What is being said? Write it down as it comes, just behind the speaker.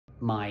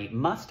my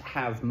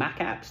must-have Mac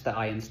apps that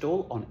I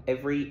install on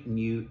every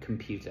new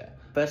computer.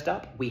 First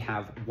up, we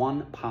have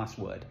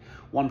 1Password.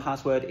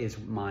 1Password is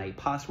my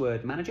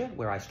password manager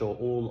where I store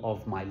all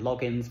of my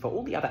logins for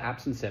all the other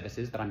apps and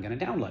services that I'm going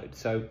to download,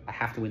 so I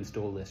have to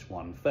install this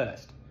one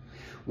first.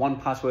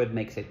 1Password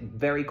makes it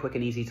very quick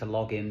and easy to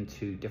log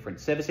into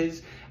different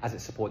services as it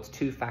supports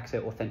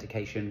two-factor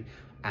authentication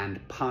and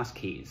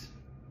passkeys.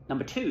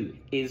 Number 2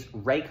 is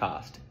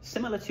Raycast,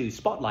 similar to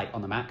Spotlight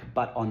on the Mac,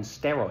 but on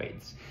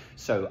steroids.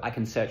 So I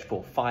can search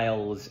for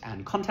files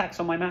and contacts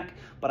on my Mac,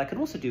 but I can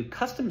also do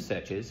custom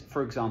searches,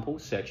 for example,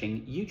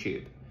 searching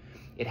YouTube.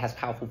 It has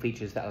powerful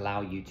features that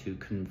allow you to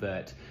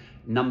convert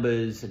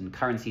numbers and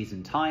currencies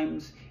and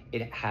times.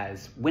 It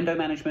has window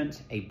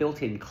management, a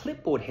built-in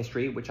clipboard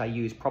history, which I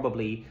use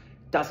probably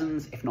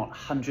dozens, if not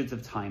hundreds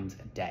of times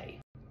a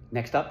day.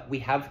 Next up, we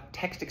have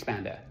Text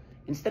Expander.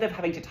 Instead of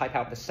having to type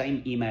out the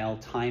same email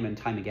time and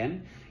time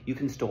again, you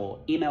can store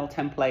email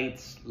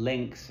templates,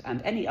 links,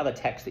 and any other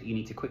text that you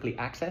need to quickly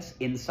access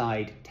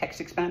inside Text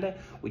Expander,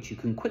 which you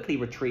can quickly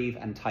retrieve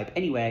and type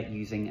anywhere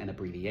using an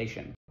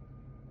abbreviation.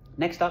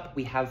 Next up,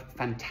 we have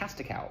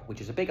Fantastical,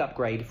 which is a big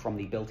upgrade from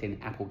the built-in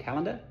Apple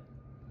Calendar.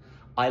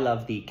 I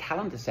love the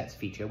Calendar Sets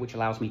feature, which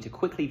allows me to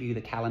quickly view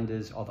the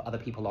calendars of other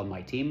people on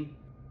my team.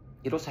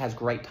 It also has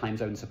great time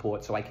zone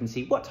support, so I can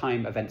see what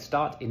time events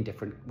start in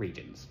different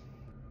regions.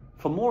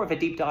 For more of a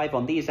deep dive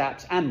on these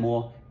apps and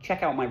more,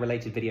 check out my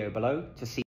related video below to see